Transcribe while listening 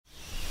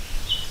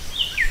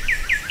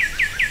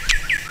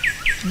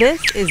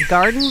This is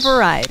Garden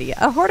Variety,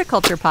 a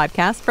horticulture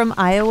podcast from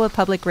Iowa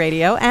Public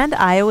Radio and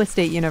Iowa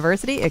State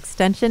University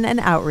Extension and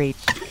Outreach.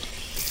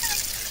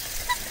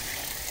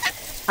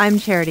 I'm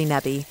Charity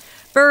Nebbe.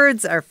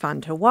 Birds are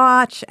fun to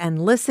watch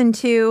and listen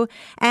to,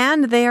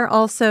 and they are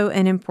also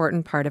an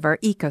important part of our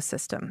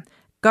ecosystem.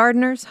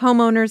 Gardeners,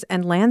 homeowners,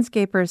 and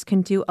landscapers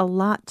can do a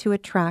lot to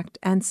attract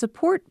and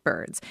support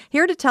birds.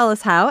 Here to tell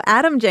us how,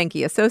 Adam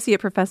Jenke, Associate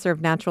Professor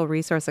of Natural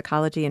Resource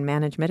Ecology and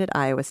Management at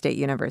Iowa State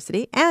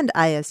University and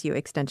ISU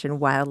Extension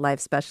Wildlife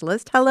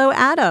Specialist. Hello,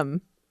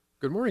 Adam.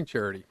 Good morning,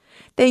 Charity.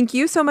 Thank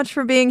you so much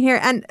for being here.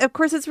 And of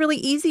course, it's really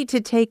easy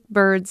to take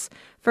birds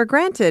for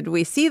granted.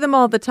 We see them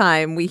all the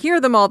time. We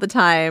hear them all the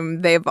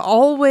time. They've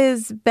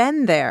always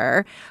been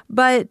there.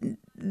 But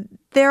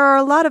there are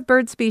a lot of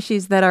bird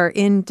species that are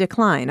in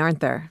decline, aren't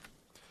there?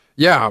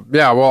 Yeah.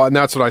 Well, and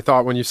that's what I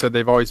thought when you said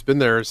they've always been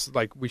there. Is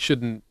like we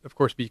shouldn't, of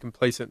course, be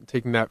complacent in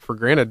taking that for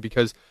granted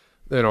because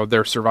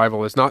their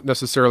survival is not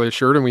necessarily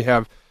assured, and we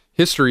have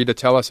history to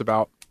tell us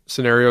about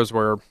scenarios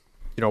where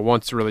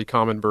once really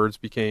common birds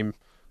became,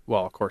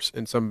 well, of course,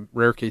 in some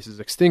rare cases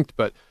extinct,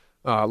 but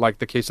like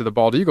the case of the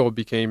bald eagle,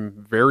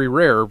 became very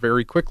rare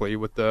very quickly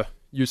with the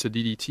use of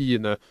DDT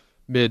in the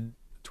mid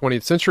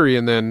 20th century,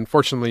 and then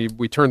fortunately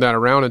we turned that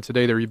around and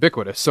today they're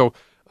ubiquitous. So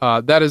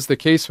that is the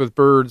case with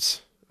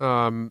birds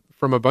from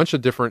a bunch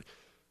of different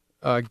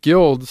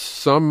guilds.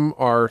 Some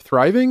are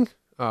thriving,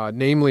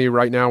 namely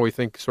right now we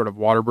think sort of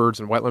water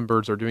birds and wetland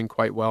birds are doing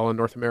quite well in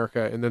North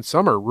America, and then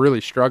some are really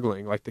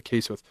struggling, like the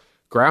case with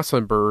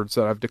grassland birds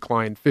that have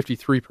declined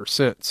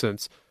 53%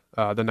 since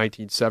the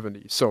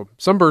 1970s. So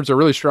some birds are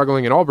really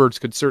struggling, and all birds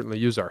could certainly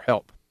use our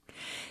help.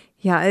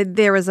 Yeah,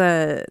 there was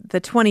the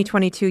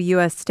 2022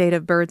 U.S. State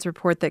of Birds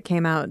report that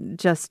came out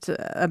just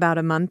about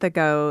a month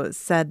ago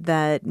said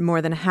that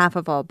more than half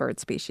of all bird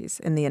species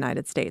in the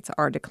United States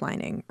are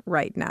declining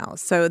right now.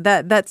 So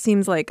that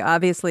seems like,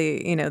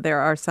 obviously, there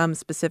are some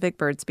specific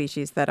bird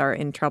species that are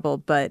in trouble,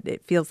 but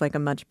it feels like a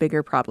much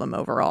bigger problem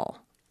overall.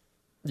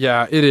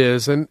 Yeah, it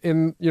is. And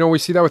we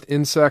see that with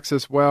insects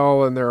as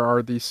well. And there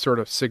are these sort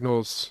of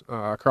signals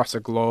across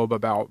the globe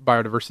about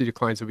biodiversity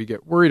declines that we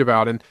get worried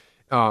about. And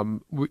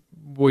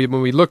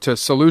when we look to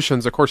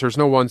solutions, of course, there's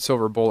no one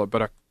silver bullet,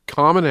 but a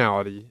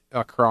commonality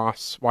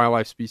across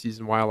wildlife species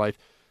and wildlife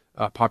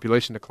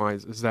population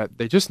declines is that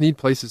they just need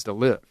places to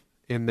live.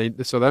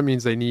 And so that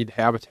means they need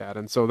habitat.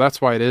 And so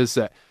that's why it is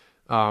that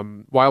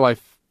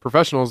wildlife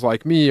professionals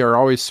like me are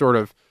always sort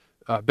of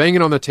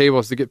banging on the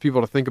tables to get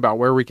people to think about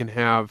where we can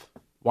have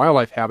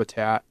wildlife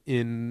habitat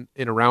in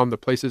and around the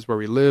places where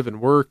we live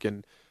and work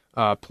and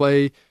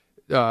play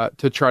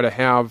to try to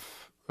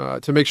have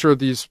to make sure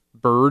these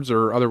birds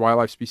or other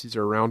wildlife species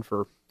are around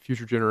for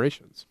future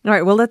generations. All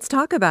right. Well, let's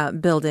talk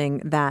about building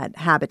that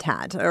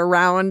habitat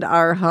around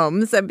our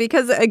homes,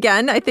 because,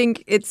 again, I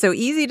think it's so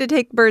easy to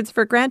take birds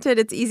for granted.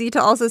 It's easy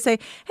to also say,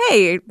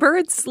 hey,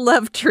 birds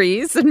love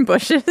trees and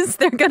bushes.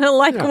 They're going to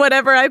like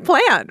whatever I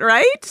plant,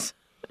 right?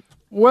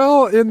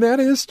 Well, and that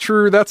is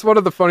true. That's one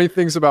of the funny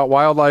things about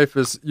wildlife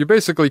is you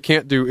basically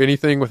can't do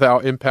anything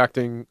without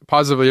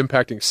positively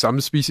impacting some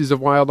species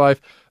of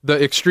wildlife.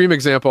 The extreme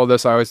example of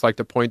this I always like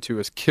to point to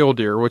is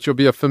killdeer, which will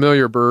be a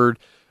familiar bird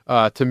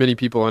to many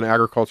people in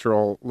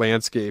agricultural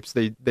landscapes.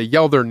 They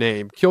yell their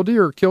name,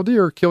 killdeer,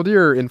 killdeer,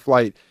 killdeer in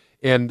flight,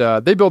 and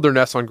they build their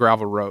nests on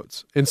gravel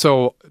roads. And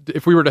so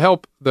if we were to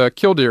help the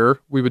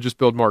killdeer, we would just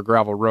build more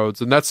gravel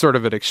roads. And that's sort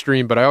of an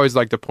extreme, but I always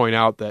like to point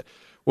out that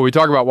when we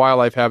talk about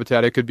wildlife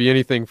habitat, it could be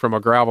anything from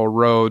a gravel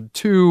road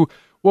to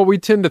what we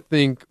tend to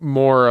think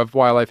more of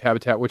wildlife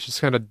habitat, which is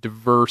kind of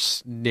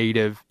diverse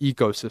native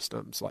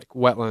ecosystems like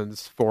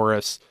wetlands,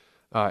 forests,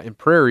 and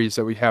prairies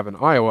that we have in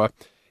Iowa.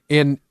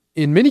 And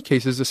in many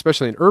cases,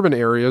 especially in urban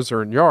areas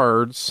or in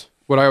yards,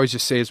 what I always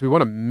just say is we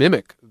want to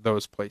mimic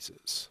those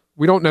places.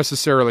 We don't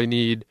necessarily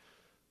need,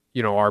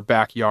 our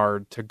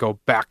backyard to go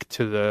back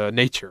to the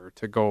nature,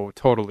 to go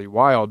totally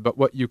wild. But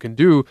what you can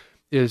do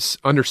is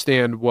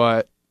understand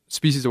what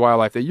species of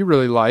wildlife that you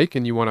really like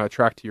and you want to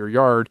attract to your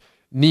yard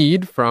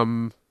need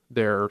from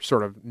their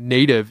sort of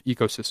native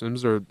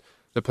ecosystems or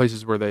the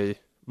places where they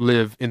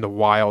live in the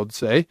wild,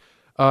 say,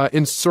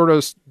 and sort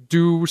of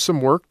do some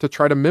work to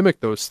try to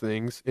mimic those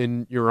things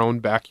in your own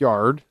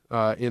backyard,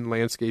 in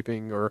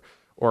landscaping or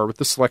with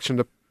the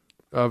selection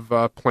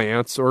of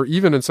plants, or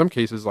even in some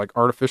cases like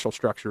artificial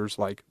structures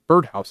like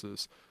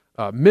birdhouses,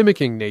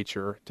 mimicking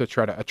nature to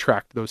try to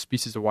attract those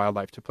species of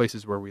wildlife to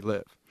places where we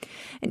live.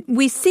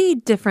 We see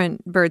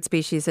different bird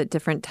species at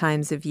different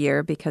times of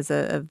year because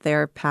of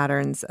their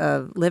patterns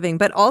of living,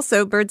 but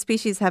also bird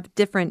species have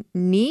different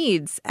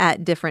needs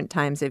at different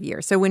times of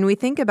year. So when we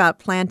think about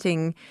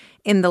planting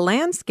in the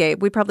landscape,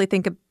 we probably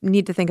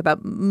need to think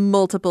about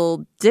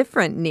multiple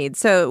different needs.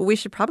 So we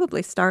should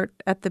probably start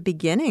at the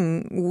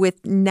beginning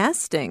with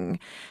nesting.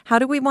 How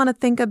do we want to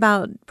think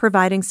about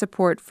providing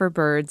support for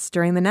birds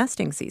during the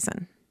nesting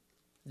season?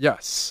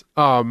 Yes.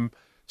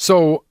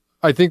 So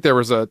I think there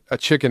was a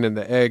chicken and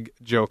the egg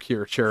joke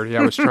here, Charity.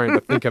 I was trying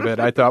to think of it.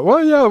 I thought,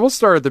 well, yeah, we'll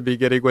start at the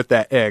beginning with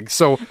that egg.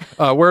 So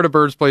where do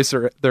birds place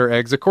their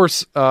eggs? Of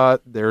course,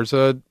 there's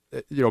a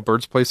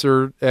birds place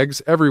their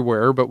eggs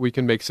everywhere, but we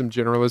can make some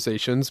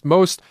generalizations.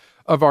 Most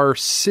of our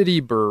city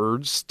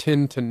birds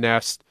tend to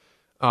nest,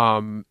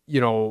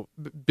 build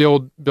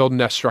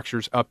nest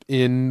structures up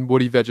in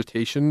woody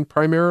vegetation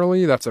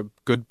primarily. That's a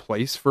good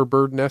place for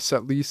bird nests,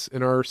 at least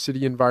in our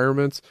city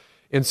environments.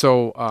 And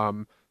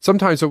so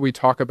sometimes what we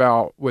talk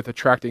about with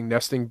attracting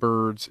nesting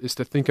birds is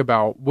to think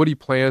about woody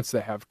plants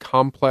that have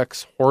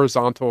complex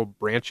horizontal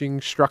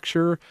branching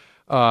structure.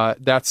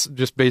 That's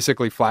just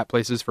basically flat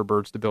places for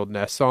birds to build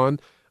nests on.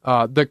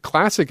 The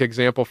classic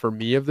example for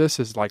me of this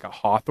is like a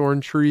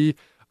hawthorn tree.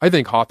 I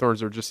think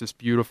hawthorns are just this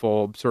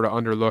beautiful, sort of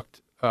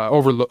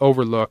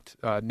overlooked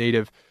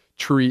native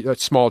tree,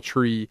 small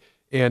tree,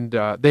 and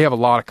they have a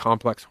lot of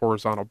complex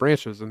horizontal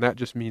branches, and that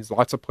just means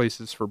lots of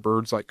places for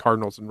birds like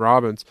cardinals and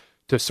robins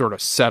to sort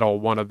of settle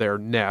one of their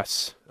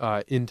nests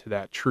into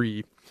that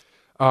tree.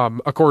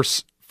 Of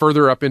course,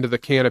 further up into the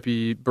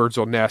canopy, birds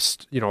will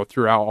nest,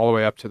 throughout all the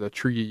way up to the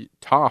tree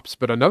tops.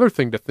 But another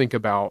thing to think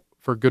about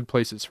for good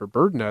places for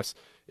bird nests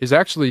is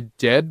actually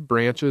dead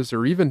branches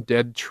or even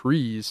dead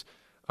trees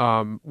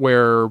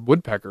where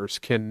woodpeckers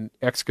can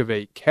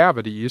excavate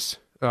cavities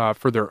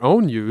for their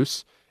own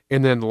use,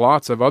 and then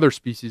lots of other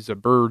species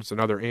of birds and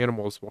other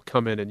animals will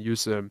come in and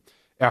use them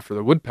after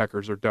the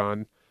woodpeckers are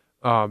done.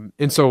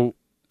 And so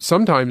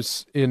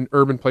sometimes in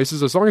urban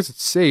places, as long as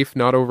it's safe,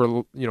 not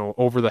over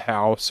the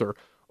house or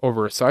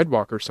over a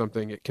sidewalk or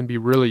something, it can be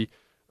really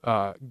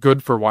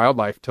good for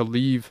wildlife to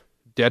leave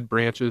dead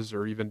branches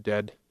or even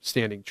dead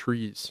standing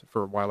trees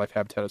for wildlife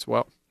habitat as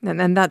well. And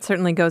then that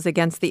certainly goes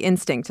against the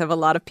instinct of a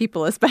lot of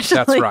people,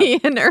 especially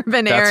in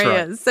urban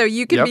areas. Right. So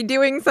you could be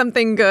doing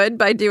something good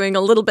by doing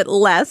a little bit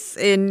less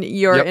in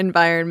your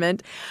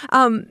environment.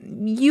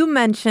 You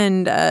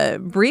mentioned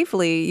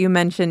briefly,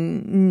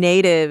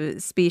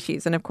 native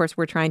species. And of course,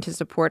 we're trying to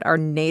support our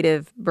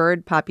native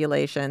bird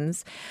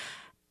populations.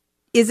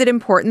 Is it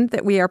important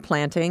that we are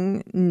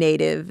planting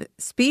native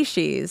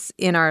species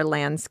in our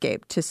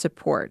landscape to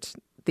support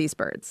these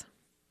birds?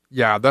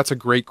 Yeah, that's a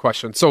great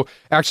question. So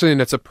actually,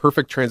 and it's a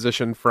perfect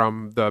transition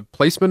from the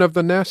placement of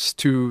the nest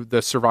to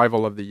the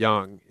survival of the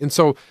young. And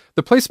so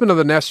the placement of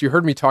the nest, you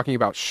heard me talking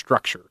about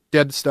structure,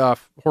 dead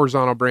stuff,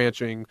 horizontal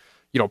branching,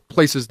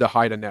 places to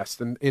hide a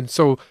nest. And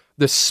so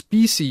the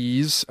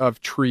species of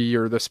tree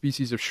or the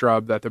species of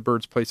shrub that the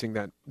bird's placing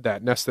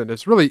that nest in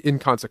is really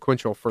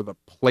inconsequential for the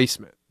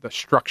placement, the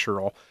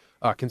structural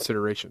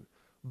consideration.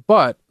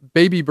 But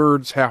baby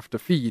birds have to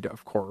feed,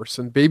 of course,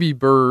 and baby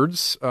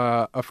birds,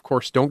 of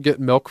course, don't get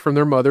milk from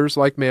their mothers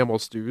like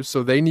mammals do,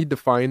 so they need to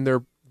find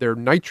their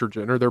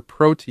nitrogen or their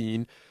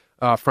protein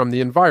from the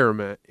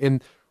environment.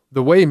 And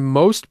the way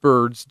most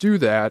birds do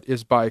that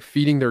is by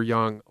feeding their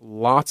young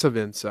lots of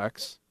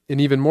insects, and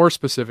even more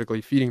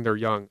specifically, feeding their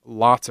young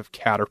lots of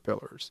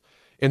caterpillars.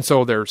 And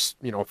so there's,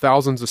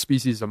 thousands of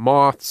species of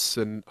moths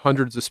and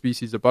hundreds of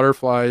species of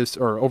butterflies,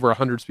 or over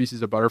 100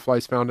 species of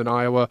butterflies found in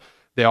Iowa.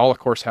 They all, of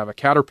course, have a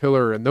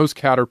caterpillar, and those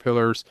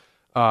caterpillars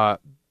are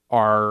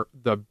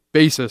the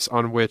basis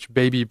on which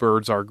baby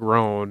birds are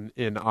grown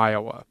in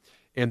Iowa.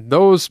 And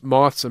those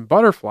moths and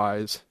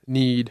butterflies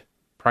need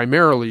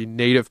primarily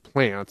native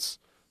plants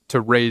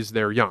to raise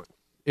their young.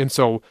 And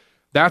so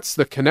that's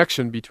the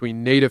connection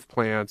between native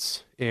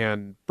plants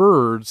and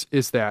birds,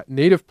 is that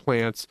native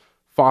plants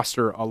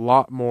foster a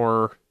lot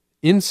more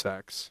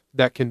insects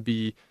that can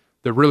be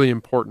the really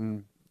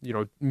important,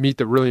 meet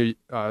the really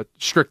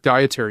strict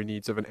dietary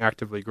needs of an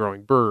actively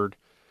growing bird.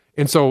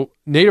 And so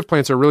native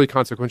plants are really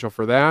consequential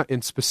for that,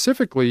 and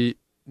specifically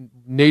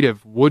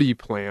native woody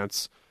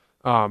plants.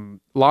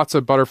 Lots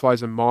of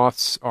butterflies and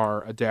moths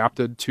are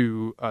adapted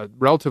to a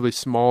relatively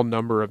small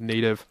number of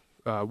native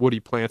woody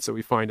plants that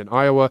we find in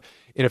Iowa.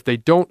 And if they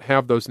don't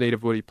have those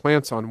native woody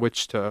plants on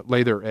which to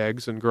lay their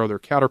eggs and grow their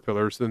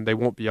caterpillars, then they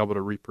won't be able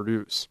to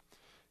reproduce.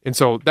 And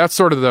so that's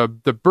sort of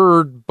the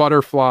bird,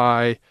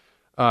 butterfly,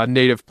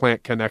 native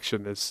plant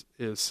connection is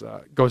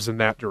goes in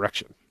that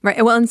direction.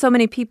 Right. Well, and so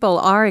many people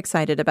are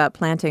excited about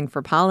planting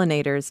for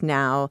pollinators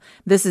now.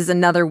 This is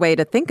another way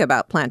to think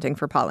about planting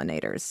for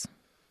pollinators.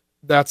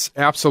 That's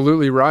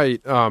absolutely right.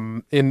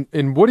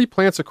 In woody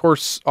plants, of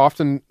course,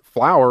 often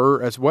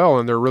flower as well,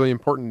 and they're really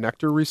important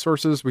nectar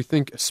resources. We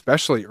think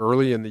especially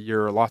early in the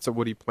year, lots of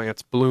woody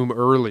plants bloom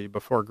early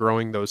before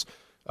growing those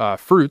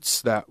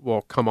fruits that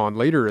will come on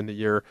later in the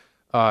year.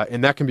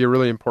 And that can be a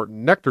really important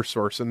nectar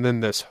source. And then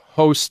this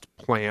host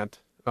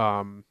plant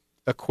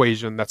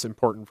equation that's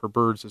important for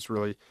birds is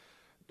really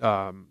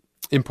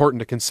important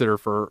to consider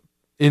for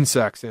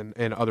insects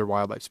and other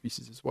wildlife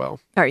species as well. All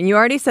right. And you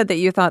already said that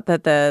you thought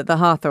that the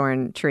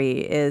hawthorn tree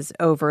is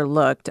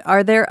overlooked.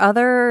 Are there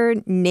other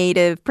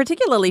native,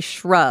 particularly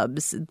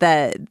shrubs,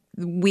 that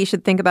we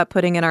should think about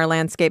putting in our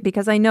landscape?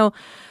 Because I know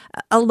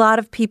a lot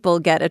of people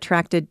get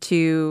attracted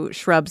to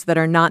shrubs that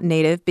are not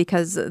native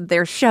because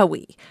they're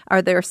showy.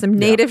 Are there some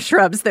native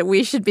shrubs that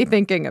we should be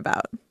thinking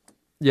about?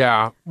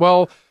 Yeah.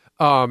 Well,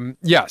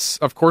 yes,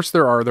 of course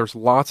there are. There's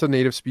lots of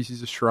native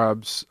species of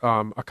shrubs.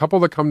 A couple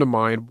that come to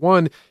mind.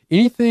 One,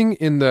 anything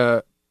in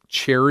the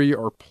cherry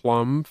or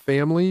plum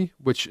family,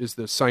 which is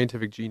the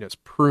scientific genus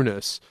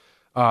Prunus.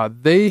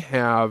 they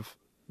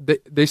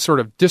sort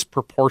of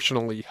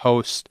disproportionately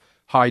host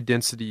high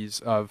densities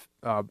of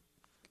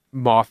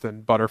moth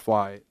and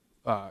butterfly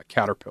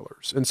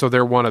caterpillars. And so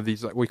they're one of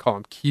these, like we call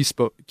them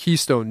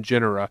keystone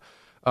genera,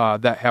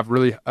 that have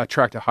really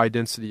attract a high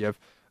density of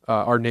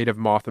our native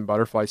moth and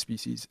butterfly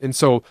species. And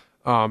so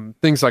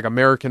things like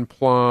American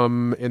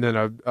plum, and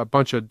then a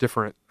bunch of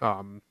different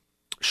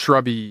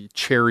shrubby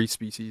cherry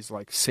species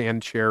like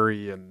sand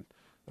cherry, and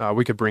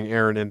we could bring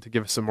Aaron in to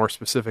give us some more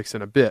specifics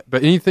in a bit.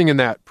 But anything in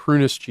that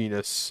Prunus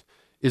genus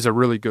is a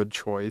really good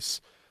choice.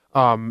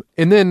 And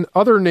then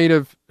other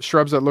native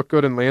shrubs that look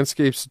good in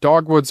landscapes,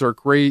 dogwoods are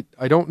great.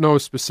 I don't know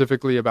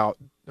specifically about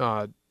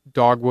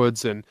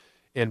dogwoods and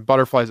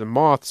butterflies and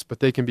moths, but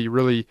they can be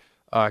really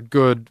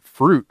good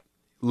fruit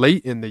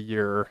late in the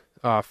year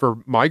for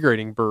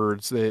migrating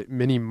birds.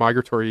 Many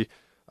migratory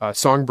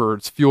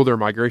songbirds fuel their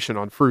migration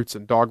on fruits,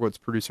 and dogwoods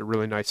produce a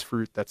really nice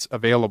fruit that's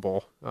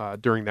available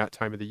during that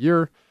time of the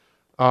year.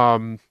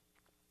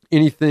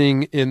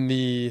 Anything in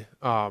the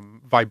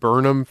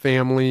viburnum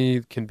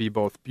family can be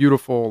both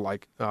beautiful,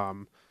 like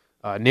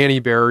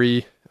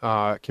nannyberry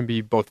can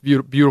be both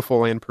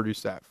beautiful and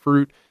produce that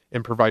fruit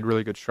and provide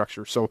really good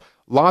structure. So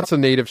lots of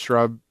native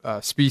shrub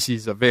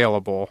species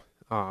available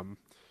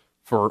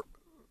for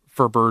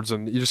birds,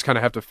 and you just kind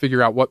of have to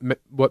figure out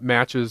what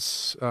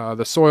matches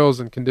the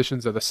soils and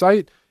conditions of the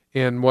site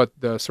and what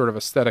the sort of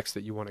aesthetics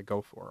that you want to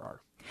go for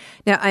are.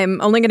 Now,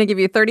 I'm only going to give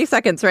you 30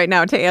 seconds right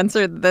now to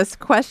answer this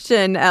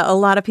question. A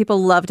lot of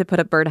people love to put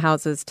up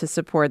birdhouses to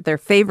support their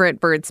favorite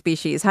bird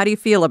species. How do you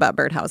feel about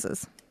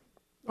birdhouses?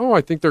 Oh,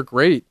 I think they're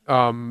great.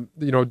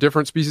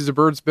 Different species of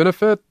birds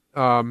benefit.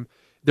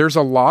 There's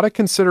a lot of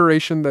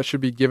consideration that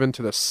should be given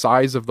to the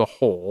size of the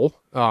hole.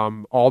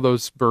 All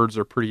those birds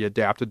are pretty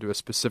adapted to a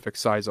specific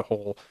size of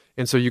hole.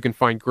 And so you can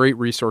find great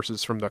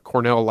resources from the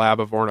Cornell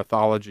Lab of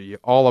Ornithology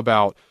all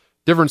about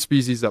different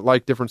species that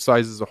like different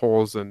sizes of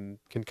holes and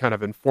can kind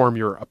of inform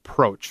your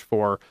approach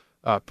for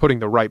putting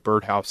the right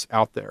birdhouse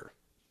out there.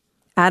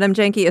 Adam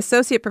Janke,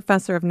 Associate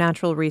Professor of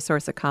Natural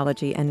Resource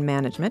Ecology and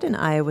Management in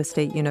Iowa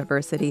State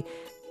University,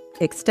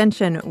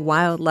 Extension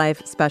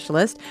Wildlife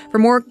Specialist. For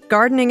more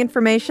gardening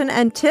information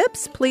and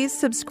tips, please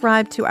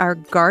subscribe to our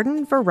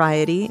Garden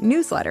Variety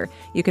newsletter.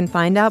 You can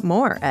find out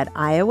more at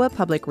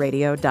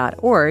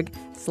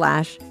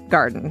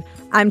iowapublicradio.org/garden.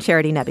 I'm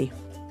Charity Nebbe.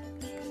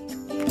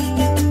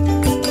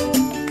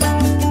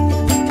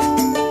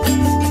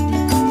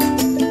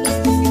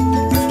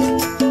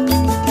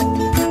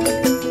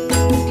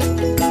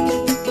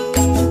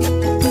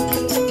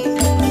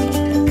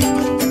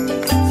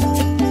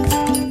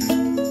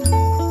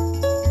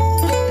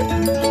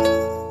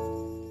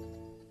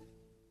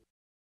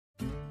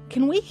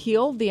 Can we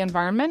heal the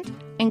environment?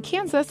 In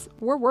Kansas,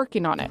 we're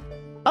working on it.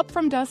 Up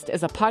From Dust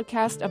is a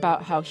podcast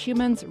about how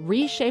humans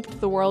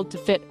reshaped the world to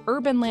fit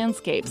urban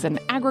landscapes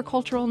and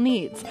agricultural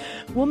needs.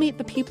 We'll meet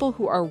the people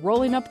who are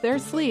rolling up their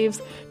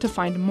sleeves to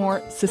find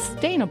more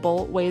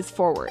sustainable ways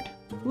forward.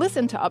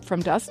 Listen to Up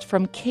From Dust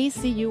from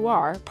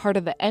KCUR, part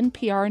of the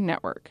NPR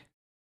network.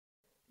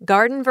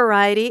 Garden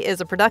Variety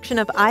is a production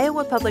of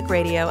Iowa Public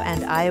Radio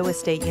and Iowa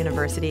State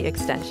University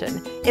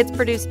Extension. It's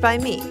produced by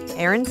me,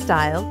 Erin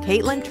Stile,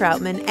 Caitlin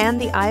Troutman,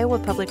 and the Iowa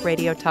Public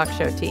Radio talk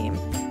show team.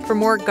 For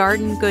more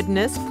garden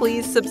goodness,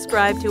 please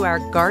subscribe to our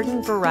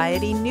Garden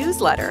Variety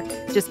newsletter.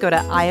 Just go to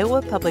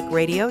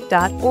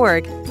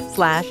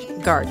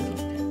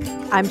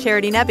iowapublicradio.org/garden. I'm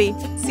Charity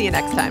Nebbe. See you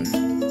next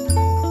time.